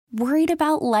Worried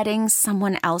about letting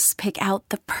someone else pick out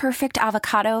the perfect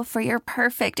avocado for your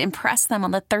perfect impress them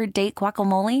on the third date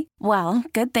guacamole? Well,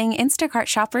 good thing Instacart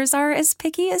shoppers are as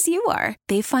picky as you are.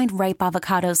 They find ripe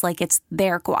avocados like it's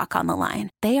their guac on the line.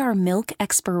 They are milk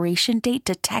expiration date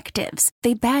detectives.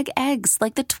 They bag eggs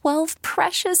like the 12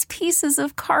 precious pieces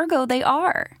of cargo they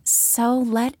are. So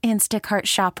let Instacart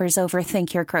shoppers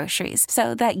overthink your groceries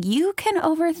so that you can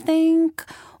overthink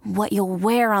what you'll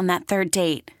wear on that third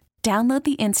date. Download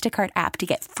the Instacart app to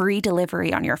get free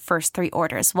delivery on your first 3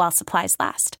 orders while supplies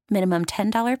last. Minimum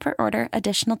 $10 per order.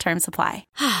 Additional terms apply.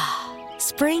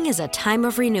 Spring is a time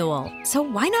of renewal, so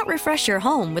why not refresh your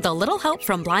home with a little help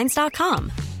from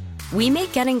Blinds.com? We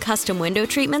make getting custom window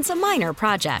treatments a minor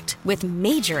project with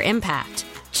major impact.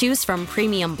 Choose from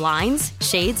premium blinds,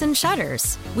 shades, and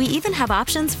shutters. We even have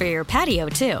options for your patio,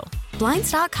 too.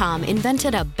 Blinds.com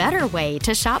invented a better way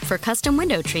to shop for custom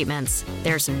window treatments.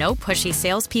 There's no pushy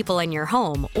salespeople in your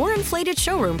home or inflated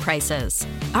showroom prices.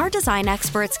 Our design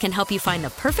experts can help you find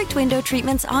the perfect window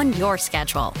treatments on your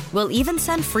schedule. We'll even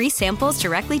send free samples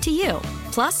directly to you.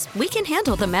 Plus, we can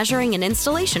handle the measuring and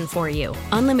installation for you.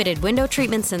 Unlimited window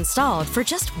treatments installed for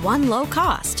just one low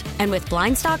cost. And with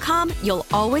Blinds.com, you'll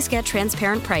always get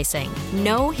transparent pricing.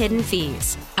 No hidden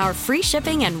fees. Our free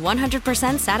shipping and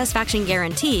 100% satisfaction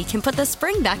guarantee can put the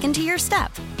spring back into your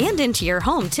step and into your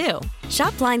home, too.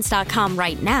 Shop Blinds.com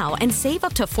right now and save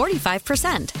up to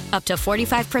 45%. Up to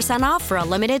 45% off for a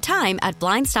limited time at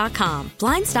Blinds.com.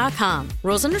 Blinds.com.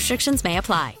 Rules and restrictions may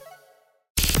apply.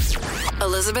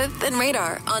 Elizabeth and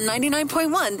Radar on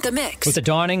 99.1 The Mix. With the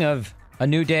dawning of a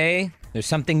new day, there's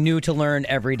something new to learn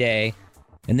every day.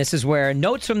 And this is where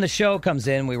Notes from the Show comes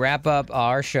in. We wrap up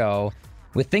our show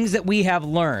with things that we have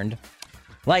learned.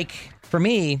 Like, for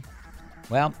me,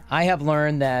 well, I have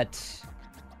learned that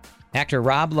actor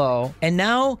Rob Lowe, and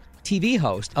now TV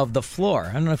host of The Floor.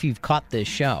 I don't know if you've caught this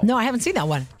show. No, I haven't seen that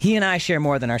one. He and I share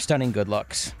more than our stunning good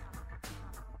looks.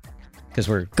 Because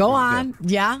we're on. Good.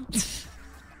 Yeah.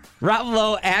 Rob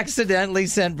Lowe accidentally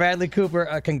sent Bradley Cooper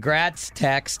a congrats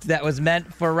text that was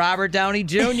meant for Robert Downey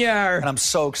Jr. And I'm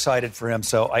so excited for him.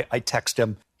 So I text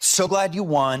him, so glad you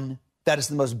won. That is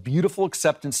the most beautiful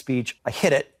acceptance speech. I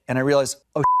hit it and I realized,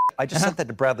 oh, I just sent that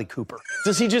to Bradley Cooper.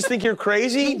 Does he just think you're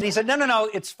crazy? He said, no,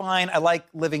 it's fine. I like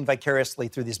living vicariously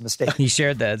through these mistakes. He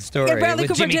shared that story. And Bradley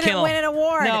with Cooper Jimmy didn't Kimmel. win an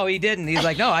award. No, he didn't. He's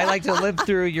like, no, I like to live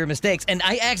through your mistakes. And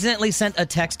I accidentally sent a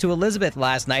text to Elizabeth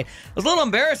last night. It was a little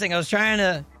embarrassing. I was trying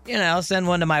to, send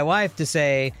one to my wife to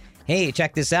say, hey,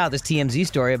 check this out, this TMZ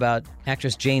story about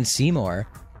actress Jane Seymour.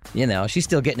 She's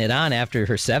still getting it on after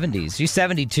her 70s. She's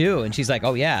 72, and she's like,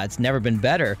 oh, yeah, it's never been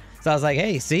better. So I was like,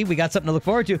 hey, see, we got something to look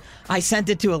forward to. I sent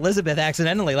it to Elizabeth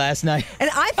accidentally last night. And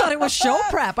I thought it was show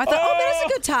prep. I thought, that's a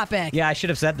good topic. Yeah, I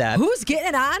should have said that. Who's getting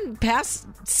it on past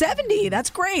 70? That's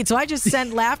great. So I just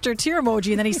sent laughter tear emoji,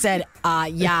 and then he said,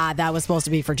 yeah, that was supposed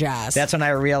to be for Jess. That's when I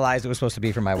realized it was supposed to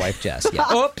be for my wife, Jess.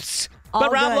 Yeah. Oops. All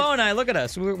but Rob good. Lowe and I, look at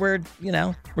us. We're two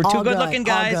All good-looking good.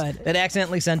 guys that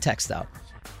accidentally send text out.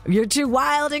 You're two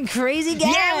wild and crazy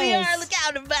guys. Yeah, we are. Look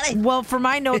out, everybody. Well, for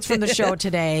my notes from the show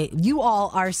today, you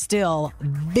all are still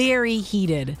very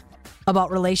heated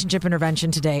about relationship intervention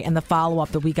today and the follow-up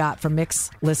that we got from Mix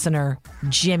listener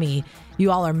Jimmy. You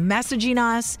all are messaging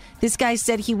us. This guy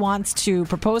said he wants to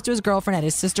propose to his girlfriend at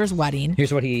his sister's wedding.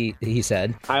 Here's what he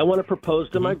said. I want to propose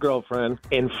to my girlfriend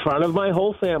in front of my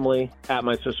whole family at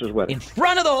my sister's wedding. In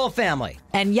front of the whole family.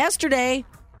 And yesterday,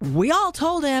 we all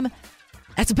told him,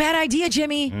 that's a bad idea,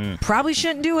 Jimmy. Probably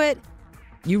shouldn't do it.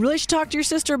 You really should talk to your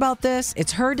sister about this.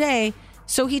 It's her day.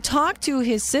 So he talked to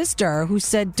his sister who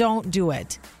said, don't do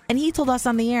it. And he told us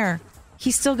on the air,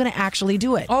 he's still going to actually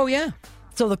do it. Oh, yeah.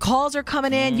 So the calls are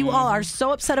coming in. You all are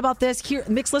so upset about this. Here,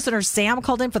 Mixed listener Sam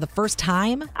called in for the first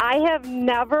time. I have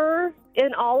never,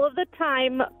 in all of the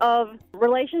time of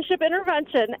relationship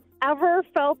intervention, ever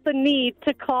felt the need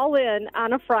to call in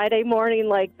on a Friday morning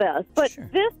like this. But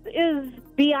This is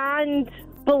beyond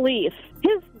belief.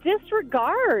 His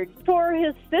disregard for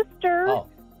his sister,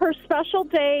 her special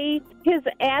day, his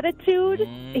attitude.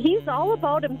 He's all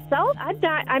about himself.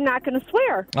 I'm not going to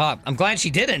swear. I'm glad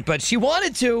she didn't, but she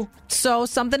wanted to. So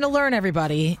something to learn,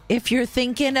 everybody. If you're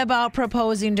thinking about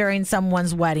proposing during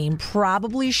someone's wedding,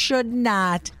 probably should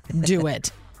not do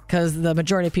it because the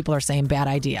majority of people are saying bad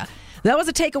idea. That was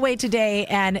a takeaway today,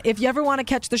 and if you ever want to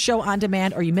catch the show on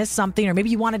demand or you missed something or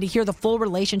maybe you wanted to hear the full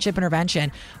relationship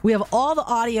intervention, we have all the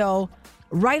audio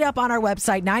right up on our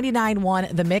website,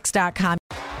 991themix.com.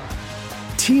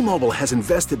 T-Mobile has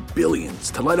invested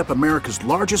billions to light up America's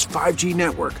largest 5G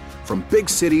network from big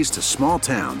cities to small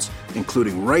towns,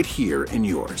 including right here in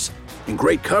yours. And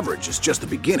great coverage is just the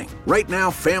beginning. Right now,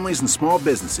 families and small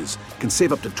businesses can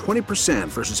save up to 20%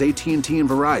 versus AT&T and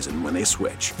Verizon when they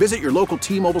switch. Visit your local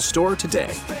T-Mobile store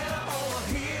today.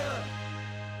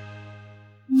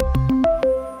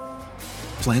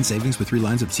 Plan savings with 3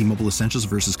 lines of T-Mobile Essentials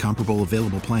versus comparable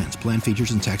available plans. Plan features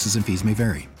and taxes and fees may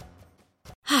vary.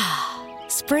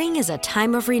 Spring is a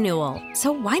time of renewal,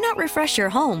 so why not refresh your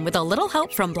home with a little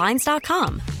help from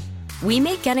Blinds.com? We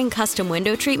make getting custom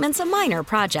window treatments a minor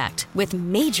project with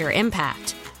major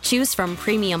impact. Choose from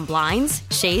premium blinds,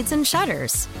 shades, and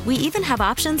shutters. We even have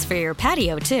options for your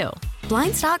patio, too.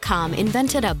 Blinds.com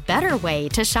invented a better way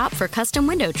to shop for custom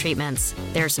window treatments.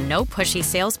 There's no pushy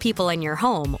salespeople in your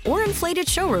home or inflated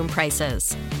showroom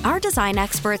prices. Our design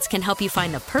experts can help you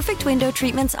find the perfect window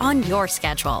treatments on your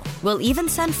schedule. We'll even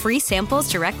send free samples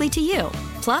directly to you.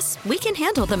 Plus, we can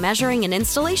handle the measuring and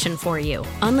installation for you.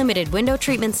 Unlimited window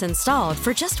treatments installed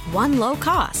for just one low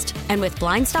cost. And with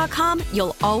Blinds.com,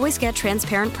 you'll always get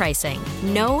transparent pricing.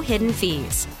 No hidden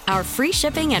fees. Our free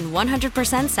shipping and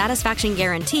 100% satisfaction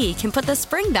guarantee can put the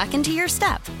spring back into your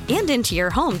step and into your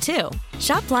home, too.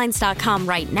 Shop Blinds.com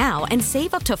right now and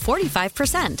save up to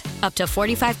 45%. Up to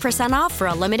 45% off for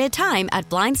a limited time at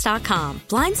Blinds.com.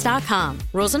 Blinds.com.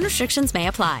 Rules and restrictions may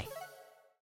apply.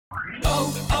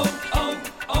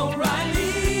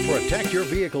 Protect your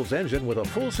vehicle's engine with a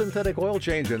full synthetic oil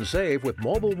change and save with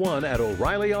Mobile One at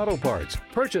O'Reilly Auto Parts.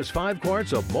 Purchase 5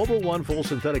 quarts of Mobile One full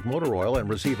synthetic motor oil and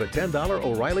receive a $10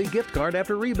 O'Reilly gift card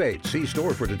after rebate. See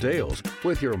store for details.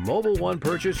 With your Mobile One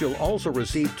purchase, you'll also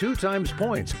receive 2 times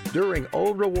points during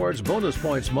O Rewards Bonus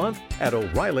Points Month at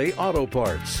O'Reilly Auto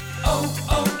Parts.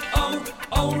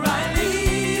 O'Reilly.